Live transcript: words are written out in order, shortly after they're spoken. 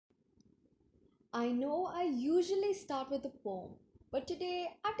I know I usually start with a poem, but today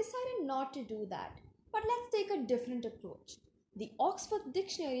I've decided not to do that. But let's take a different approach. The Oxford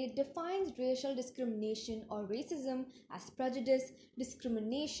Dictionary defines racial discrimination or racism as prejudice,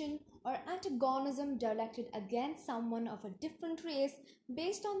 discrimination, or antagonism directed against someone of a different race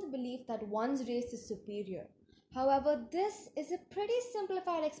based on the belief that one's race is superior. However, this is a pretty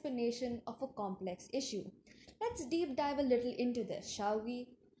simplified explanation of a complex issue. Let's deep dive a little into this, shall we?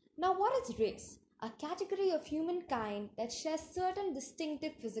 Now, what is race? A category of humankind that shares certain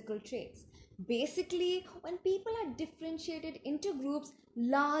distinctive physical traits. Basically, when people are differentiated into groups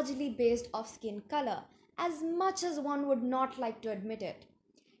largely based off skin color, as much as one would not like to admit it.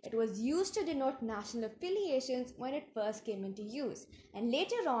 It was used to denote national affiliations when it first came into use, and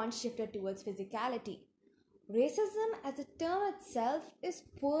later on shifted towards physicality. Racism as a term itself is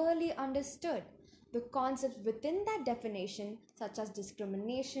poorly understood. The concepts within that definition, such as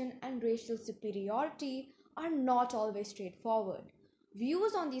discrimination and racial superiority, are not always straightforward.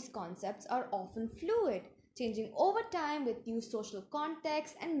 Views on these concepts are often fluid, changing over time with new social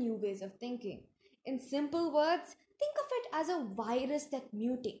contexts and new ways of thinking. In simple words, think of it as a virus that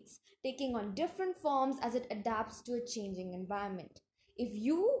mutates, taking on different forms as it adapts to a changing environment. If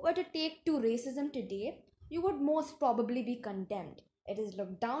you were to take to racism today, you would most probably be condemned. It is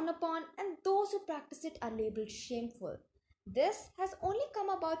looked down upon, and those who practice it are labeled shameful. This has only come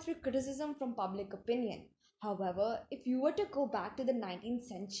about through criticism from public opinion. However, if you were to go back to the 19th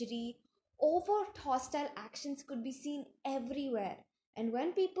century, overt hostile actions could be seen everywhere. And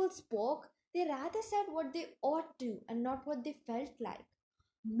when people spoke, they rather said what they ought to and not what they felt like.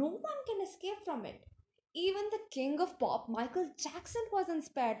 No one can escape from it. Even the king of pop, Michael Jackson, wasn't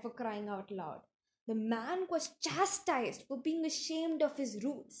spared for crying out loud. The man was chastised for being ashamed of his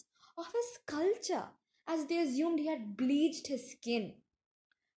roots, of his culture, as they assumed he had bleached his skin.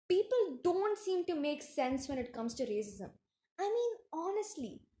 People don't seem to make sense when it comes to racism. I mean,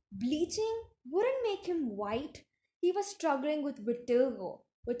 honestly, bleaching wouldn't make him white. He was struggling with vitiligo,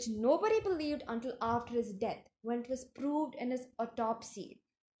 which nobody believed until after his death, when it was proved in his autopsy.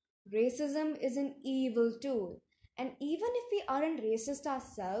 Racism is an evil tool, and even if we aren't racist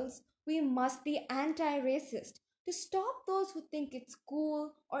ourselves, we must be anti racist to stop those who think it's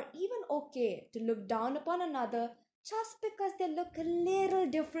cool or even okay to look down upon another just because they look a little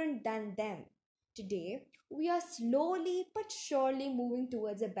different than them. Today, we are slowly but surely moving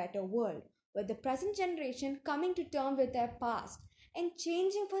towards a better world, with the present generation coming to terms with their past and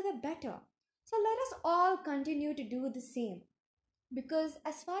changing for the better. So let us all continue to do the same. Because,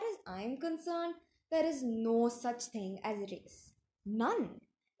 as far as I'm concerned, there is no such thing as race. None.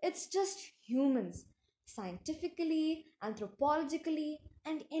 It's just humans, scientifically, anthropologically,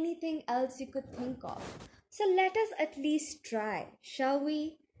 and anything else you could think of. So let us at least try, shall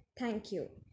we? Thank you.